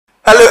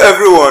Hello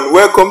everyone,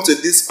 welcome to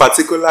this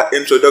particular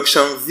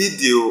introduction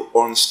video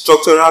on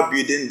structural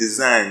building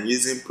design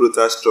using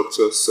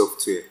ProtaStructure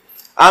software.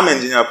 I'm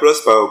Engineer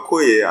Prosper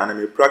Okoye and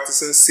I'm a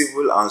practicing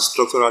civil and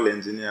structural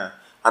engineer,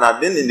 and I've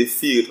been in the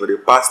field for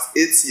the past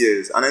 8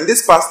 years. And in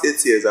these past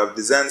 8 years, I've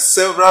designed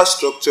several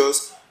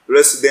structures,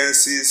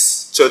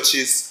 residencies,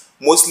 churches,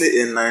 mostly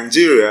in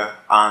Nigeria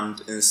and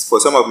for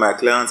some of my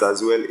clients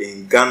as well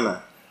in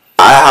Ghana.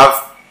 I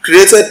have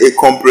created a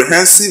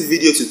comprehensive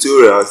video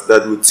tutorials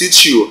that will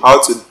teach you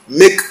how to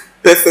make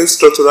perfect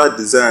structural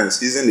designs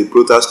using the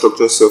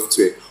ProtaStructure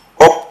software,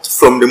 up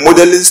from the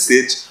modeling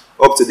stage,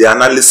 up to the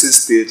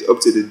analysis stage, up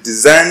to the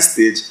design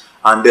stage,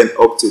 and then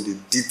up to the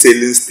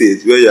detailing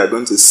stage, where you are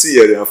going to see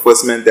your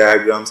reinforcement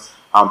diagrams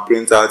and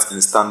printouts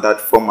in standard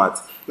format.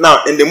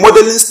 Now, in the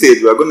modeling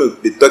stage, we are going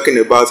to be talking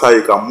about how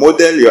you can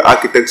model your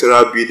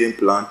architectural building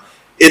plan,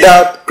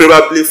 either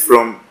probably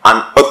from an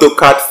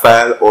AutoCAD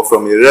file or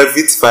from a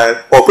Revit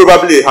file, or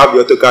probably you have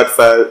the AutoCAD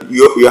file,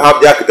 you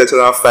have the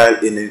architectural file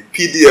in a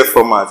PDF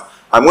format.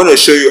 I'm going to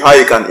show you how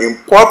you can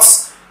import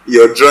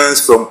your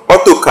drawings from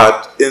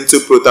AutoCAD into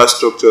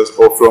ProtaStructures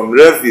or from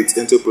Revit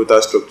into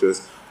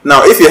ProtaStructures.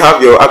 Now, if you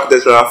have your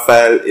architectural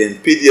file in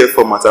PDF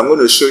format, I'm going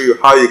to show you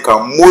how you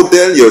can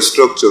model your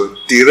structure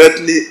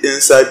directly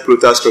inside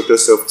ProtaStructure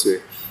software.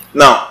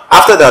 Now,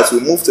 after that, we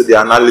move to the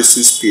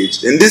analysis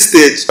stage. In this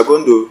stage, we're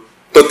going to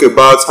talk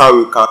about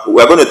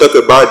we're going to talk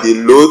about the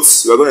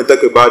loads, we're going to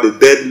talk about the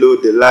dead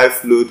load, the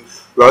life load.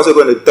 We're also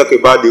going to talk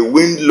about the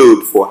wind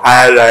load for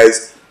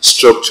high-rise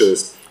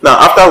structures. Now,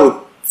 after we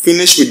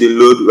finish with the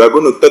load, we're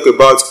going to talk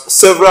about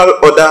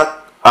several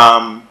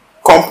other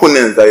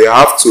components that you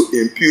have to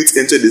impute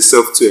into the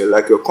software,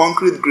 like your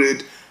concrete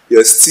grade,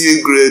 your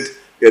steel grade,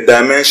 your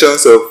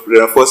dimensions of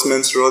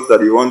reinforcement rods that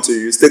you want to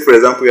use. Take, for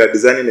example, you are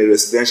designing a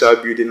residential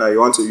building and you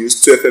want to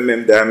use 12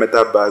 mm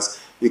diameter bars.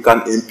 You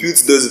can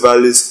impute those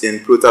values in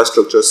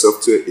ProtaStructure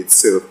software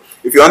itself.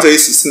 If you want to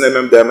use 16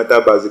 mm diameter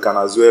bars, you can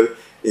as well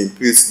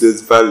impute those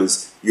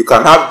values. You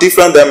can have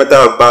different diameter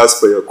of bars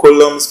for your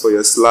columns, for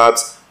your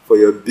slabs, for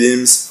your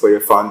beams, for your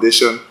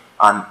foundation,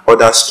 and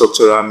other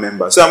structural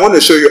members. So I'm going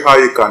to show you how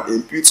you can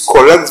impute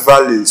correct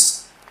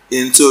values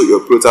into your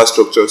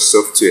ProtaStructure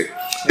software.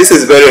 This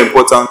is very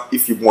important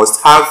if you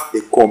must have a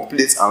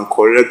complete and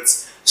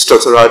correct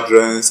structural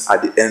drawings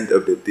at the end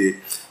of the day.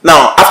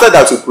 Now, after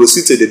that, we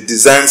proceed to the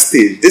design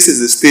stage. This is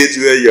the stage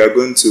where you are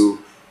going to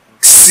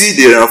see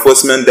the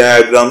reinforcement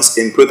diagrams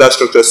in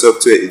ProtaStructure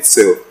software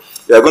itself.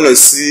 You are going to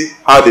see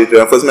how the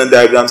reinforcement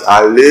diagrams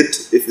are laid,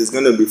 if it's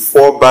going to be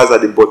 4 bars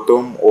at the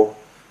bottom or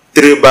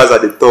 3 bars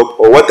at the top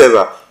or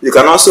whatever. You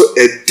can also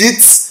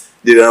edit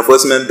the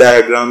reinforcement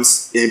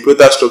diagrams in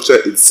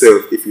ProtaStructure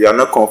itself if you are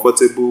not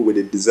comfortable with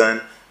the design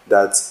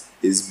that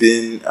is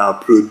being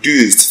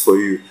produced for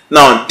you.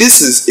 Now,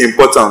 this is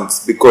important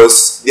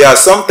because there are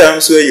some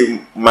times where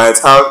you might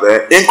have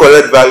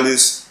incorrect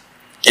values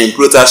in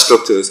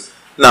ProtaStructures.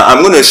 Now,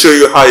 I'm going to show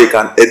you how you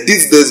can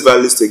edit those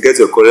values to get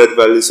your correct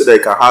values so that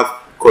you can have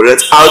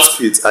correct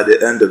output at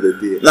the end of the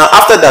day. Now,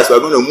 after that,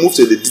 we're going to move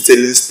to the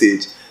detailing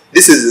stage.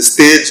 This is the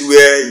stage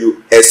where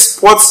you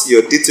export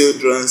your detailed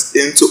drawings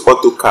into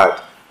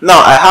AutoCAD. Now,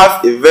 I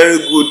have a very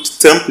good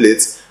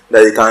template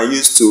that you can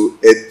use to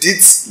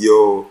edit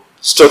your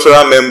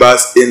structural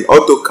members in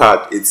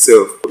AutoCAD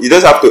itself. You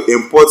just have to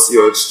import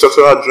your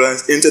structural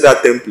drawings into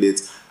that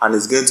template, and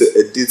it's going to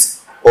edit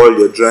all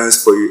your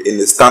drawings for you in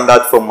a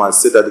standard format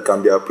so that it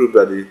can be approved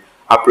by the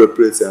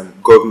appropriate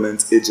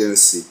government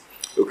agency.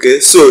 Okay,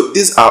 so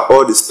these are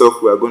all the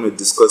stuff we are going to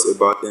discuss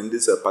about in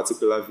this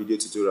particular video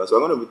tutorial. So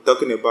we're going to be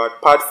talking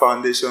about pad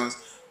foundations,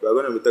 we're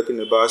going to be talking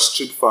about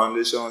strip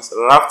foundations,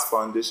 raft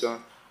foundations,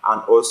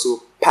 and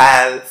also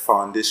pile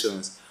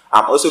foundations.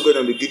 I'm also going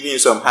to be giving you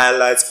some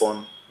highlights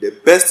on the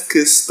best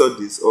case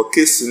studies or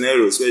case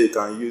scenarios where you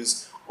can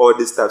use all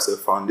these types of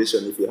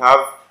foundation. If you have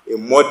a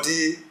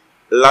muddy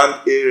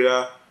land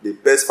area, the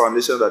best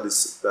foundation that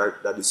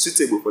is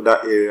suitable for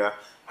that area,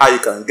 how you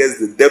can guess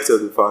the depth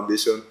of the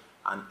foundation,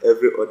 and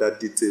every other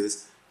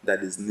details that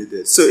is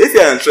needed. So if you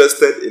are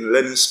interested in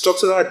learning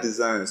structural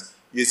designs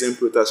using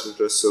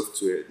ProtaStructure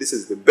software, this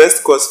is the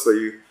best course for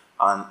you,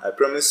 and I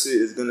promise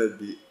you it's going to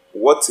be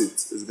worth it.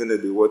 It's going to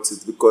be worth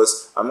it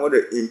because I'm going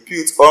to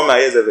impute all my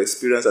years of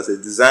experience as a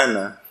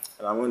designer,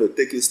 and I'm going to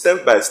take you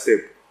step by step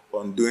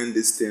on doing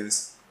these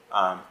things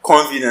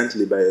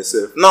conveniently by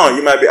yourself. Now,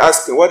 you might be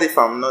asking, what if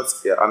I'm not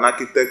an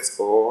architect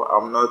or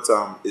I'm not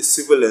a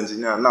civil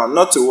engineer? Now,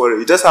 not to worry.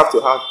 You just have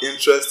to have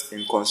interest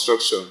in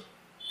construction.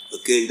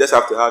 Okay, you just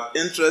have to have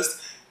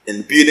interest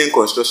in building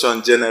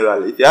construction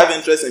generally. If you have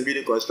interest in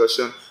building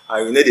construction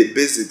and you know the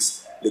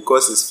basics, the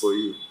course is for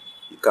you.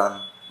 You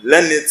can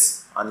learn it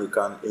and you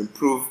can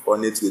improve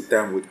on it with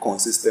time with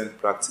consistent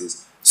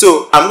practice.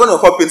 So I'm going to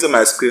hop into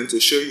my screen to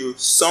show you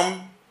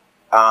some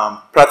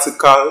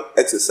practical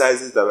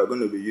exercises that we're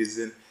going to be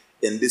using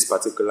in this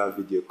particular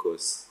video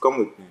course. Come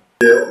with me.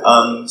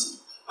 And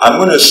I'm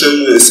going to show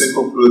you a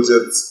simple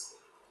project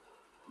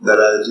that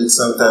I did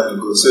some time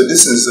ago. So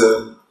this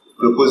is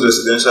proposed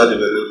residential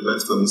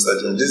development for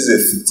Mr. John. This is a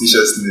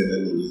fictitious name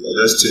anyway. I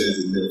just changed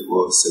the name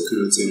for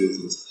security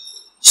reasons.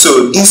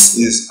 So this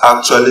is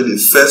actually the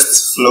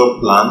first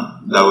floor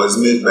plan that was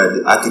made by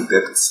the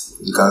architect.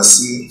 You can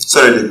see,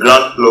 sorry, the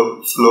ground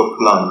floor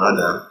plan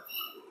rather.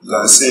 You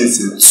can see it's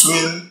a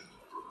twin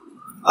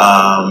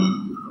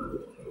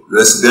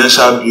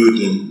residential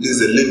building. This is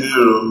the living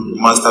room,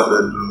 the master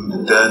bedroom,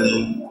 the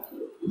dining,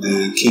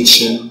 the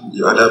kitchen,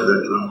 the other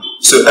bedroom.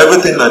 So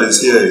everything that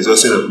is here is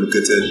also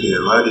replicated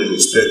here. Right, there's a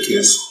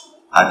staircase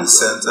at the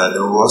center.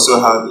 Then we also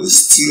have a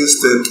steel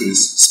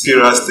staircase,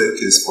 spiral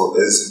staircase for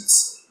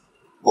exits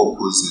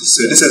purposes.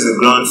 So this is the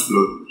ground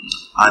floor,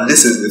 and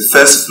this is the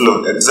first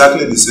floor.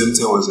 Exactly the same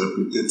thing was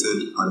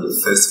replicated on the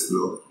first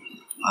floor.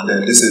 And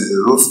then this is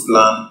the roof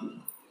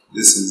plan.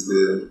 This is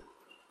the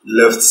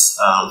left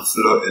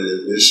floor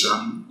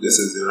elevation. This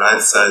is the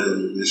right side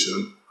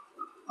elevation.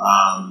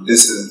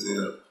 This is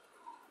the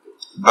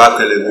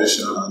back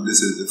elevation, and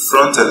this is the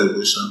front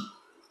elevation.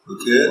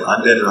 Okay,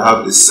 and then you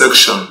have the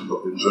section of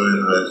the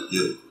drawing right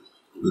here.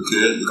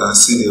 Okay, you can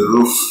see the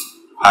roof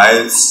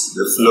heights,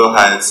 the floor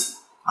heights,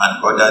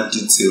 and other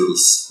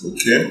details.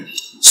 Okay,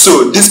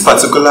 so this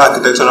particular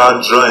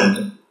architectural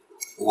drawing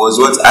was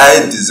what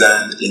I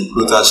designed in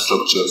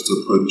ProtaStructure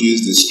to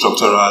produce the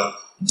structural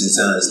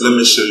designs. Let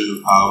me show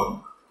you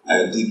how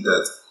I did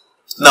that.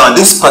 Now,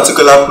 this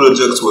particular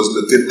project was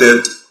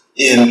located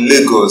in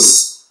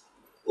Lagos.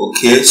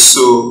 Okay,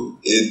 so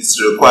it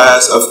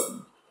requires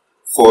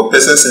for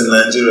persons in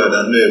Nigeria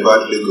that know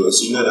about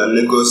Lagos, you know that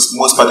Lagos,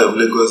 most part of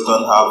Lagos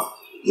don't have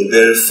a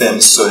very firm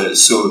soil,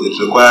 so it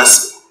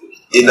requires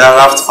either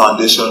raft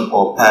foundation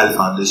or pile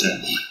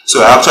foundation.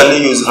 So I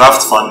actually use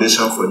raft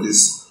foundation for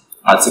this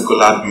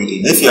particular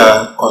building. If you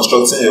are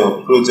constructing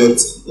your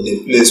project in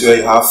a place where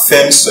you have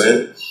firm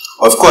soil,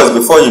 of course,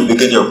 before you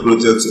begin your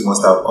project, you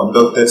must have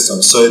conducted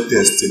some soil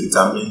tests to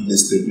determine the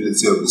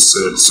stability of the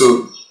soil.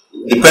 So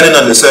depending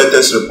on the soil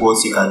test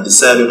reports, you can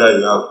decide whether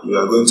you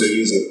are going to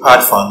use a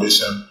pad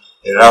foundation,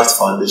 a raft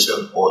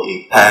foundation, or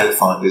a pile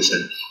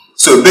foundation.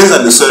 So based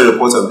on the soil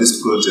report of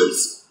this project,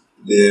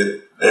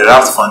 the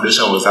raft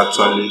foundation was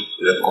actually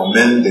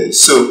recommended.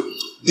 So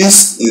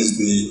this is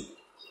the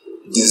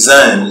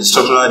design, the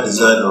structural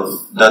design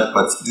of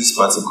this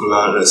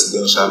particular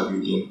residential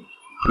building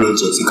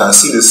project. You can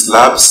see the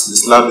slabs. The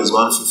slab is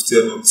 150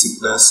 mm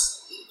thickness.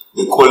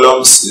 The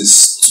columns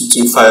is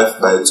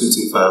 225 by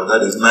 225.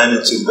 That is 9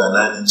 inches by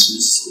 9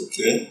 inches.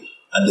 Okay,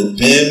 and the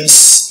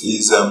beams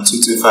is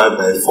 225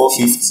 by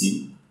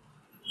 450.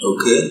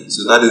 Okay,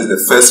 so that is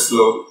the first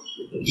floor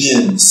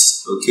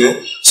beams.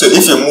 Okay, so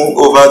if you move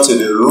over to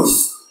the roof,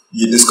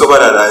 you discover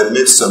that I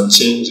made some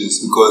changes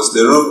because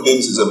the roof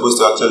beams is supposed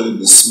to actually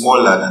be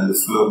smaller than the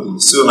floor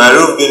beams. So my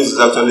roof beams is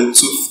actually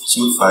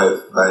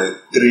 225 by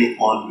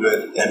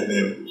 300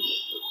 mm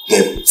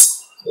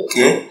depth.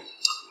 Okay,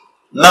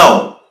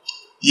 now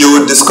you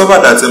will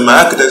discover that in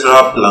my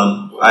architectural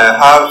plan I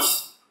have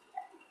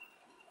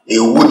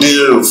a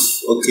wooden roof.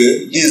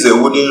 Okay, this is a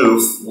wooden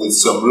roof with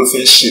some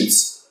roofing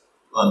sheets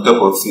on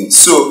top of it.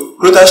 So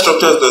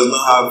ProtaStructure does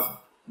not have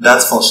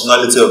that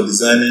functionality of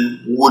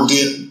designing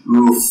wooden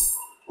roof.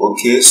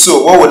 Okay,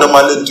 so what we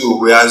normally do,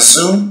 we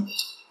assume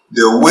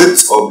the weight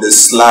of the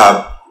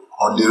slab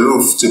on the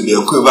roof to be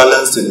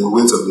equivalent to the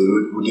weight of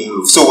the wooden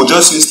roof. So we'll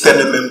just use 10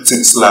 mm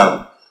thick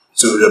slab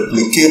to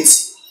replicate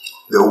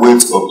the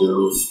weight of the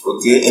roof.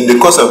 Okay, in the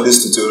course of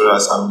these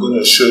tutorials, I'm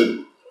going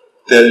to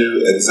tell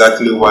you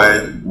exactly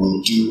why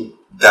we do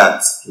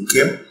that.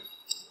 Okay,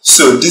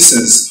 so this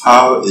is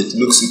how it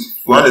looks.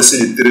 If you want to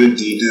see the 3D,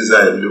 this is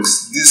how it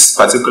looks. This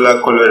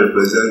particular color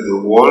represents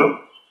the wall.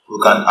 We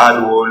can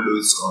add wall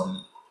loads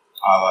on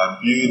our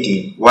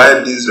building,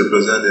 while this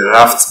represents the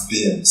raft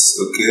beams.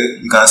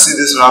 Okay, you can see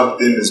this raft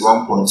beam is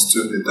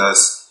 1.2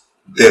 meters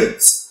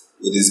depth.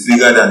 It is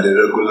bigger than the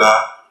regular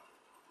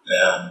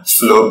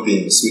floor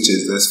beams, which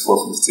is just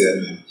 450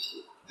 mm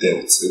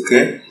depth.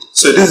 Okay,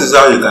 so this is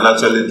how you can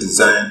actually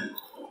design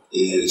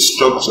a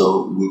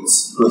structure with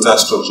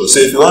ProtaStructure. So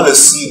if you want to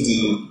see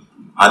the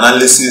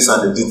analysis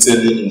and the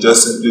detailing, you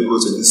just simply go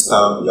to this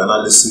tab, the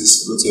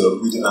analysis, go to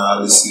your building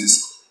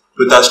analysis.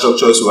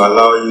 ProtaStructures will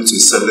allow you to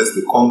select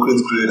the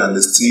concrete grade and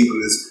the steel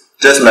grades,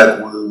 just like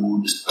we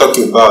would talk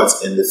about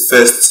in the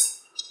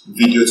first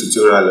video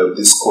tutorial of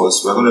this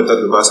course. We're going to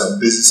talk about some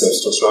basics of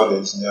structural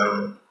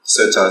engineering,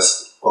 such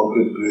as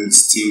concrete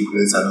grades, steel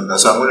grades, and all that.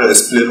 So I'm going to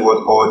explain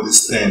what all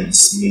these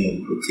terms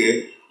mean.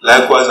 Okay.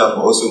 Likewise, I'm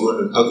also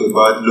going to talk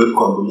about load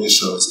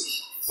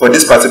combinations. For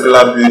this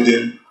particular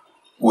building,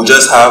 we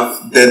just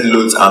have dead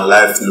loads and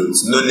live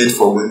loads. No need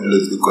for wind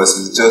loads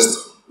because it's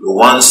just a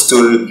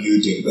one-story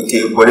building.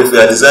 Okay, but if you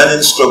are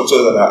designing structures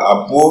that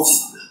are above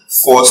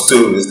 4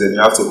 stories, then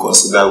you have to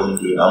consider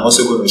wind load. I'm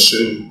also going to show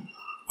you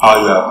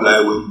how you apply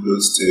wind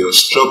loads to your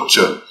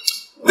structure.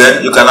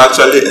 Then you can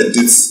actually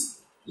edit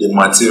the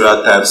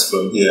material types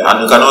from here,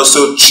 and you can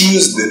also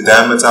choose the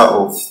diameter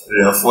of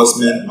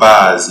reinforcement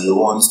bars you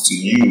want to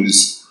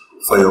use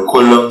for your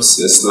columns,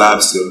 your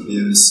slabs, your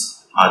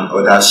beams, and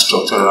other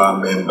structural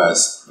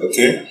members.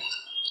 Okay,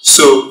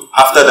 So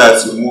after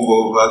that, you move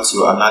over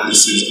to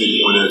analysis,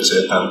 building model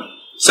check, and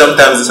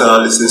sometimes this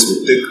analysis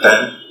will take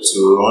time to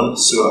run.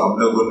 So I'm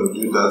not going to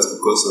do that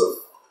because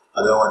I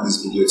don't want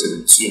this video to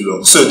be too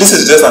long. So this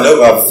is just an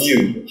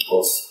overview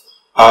of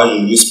how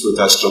you use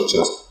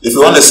ProtaStructure. If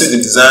you want to see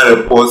the design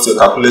reports, your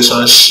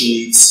calculation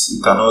sheets,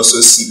 you can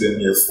also see them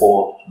here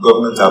for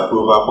government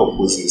approval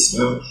purposes.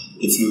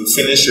 If you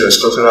finish your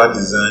structural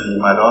design, you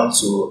might want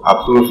to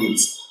approve it.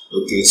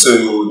 Okay, so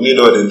you will need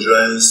all the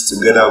drawings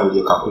together with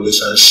your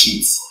calculation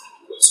sheets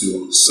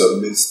to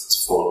submit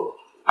for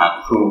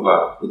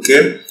approval.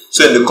 Okay,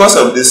 so in the course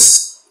of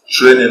this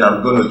training,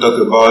 I'm going to talk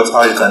about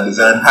how you can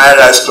design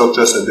high-rise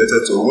structures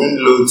subjected to wind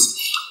loads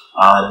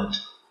and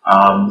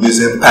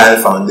using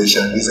pile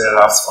foundation, using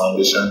raft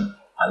foundation,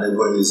 and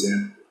even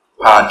using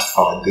pad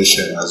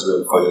foundation as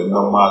well for your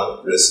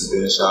normal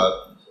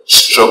residential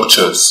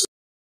structures.